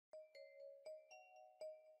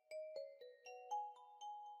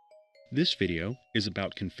This video is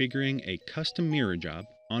about configuring a custom mirror job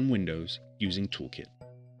on Windows using Toolkit.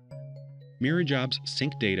 Mirror jobs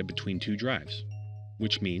sync data between two drives,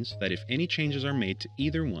 which means that if any changes are made to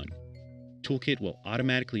either one, Toolkit will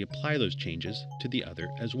automatically apply those changes to the other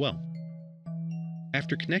as well.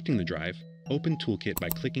 After connecting the drive, open Toolkit by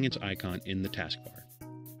clicking its icon in the taskbar.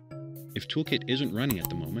 If Toolkit isn't running at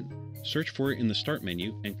the moment, search for it in the Start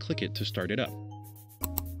menu and click it to start it up.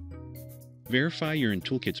 Verify you're in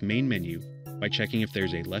Toolkit's main menu by checking if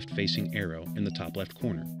there's a left-facing arrow in the top left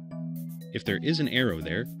corner. If there is an arrow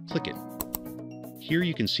there, click it. Here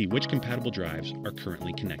you can see which compatible drives are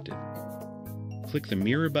currently connected. Click the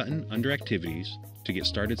Mirror button under Activities to get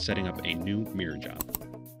started setting up a new mirror job.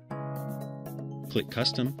 Click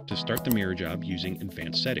Custom to start the mirror job using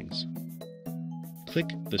Advanced Settings. Click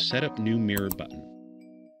the Set Up New Mirror button.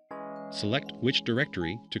 Select which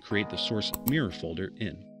directory to create the source mirror folder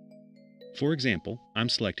in. For example, I'm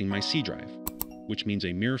selecting my C drive, which means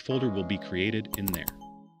a mirror folder will be created in there.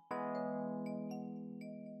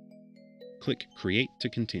 Click Create to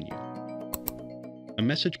continue. A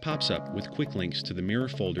message pops up with quick links to the mirror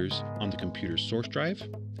folders on the computer's source drive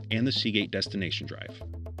and the Seagate destination drive.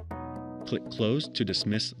 Click Close to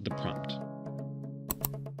dismiss the prompt.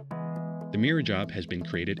 The mirror job has been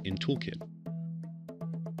created in Toolkit.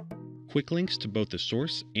 Quick links to both the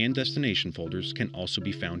source and destination folders can also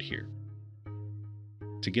be found here.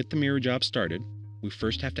 To get the mirror job started, we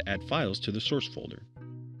first have to add files to the source folder.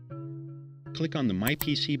 Click on the My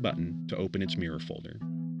PC button to open its mirror folder.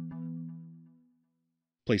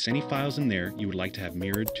 Place any files in there you would like to have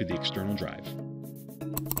mirrored to the external drive.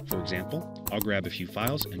 For example, I'll grab a few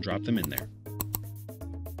files and drop them in there.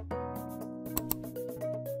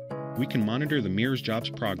 We can monitor the mirror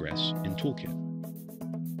job's progress in Toolkit.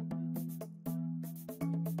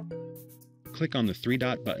 Click on the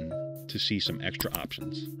three-dot button to see some extra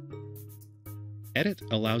options. Edit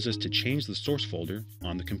allows us to change the source folder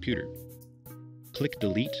on the computer. Click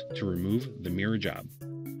Delete to remove the mirror job.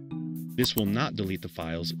 This will not delete the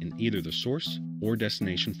files in either the source or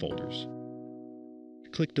destination folders.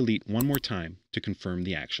 Click Delete one more time to confirm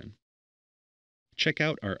the action. Check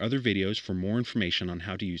out our other videos for more information on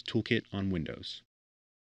how to use Toolkit on Windows.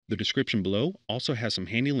 The description below also has some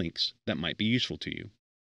handy links that might be useful to you.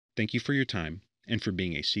 Thank you for your time and for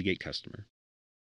being a Seagate customer.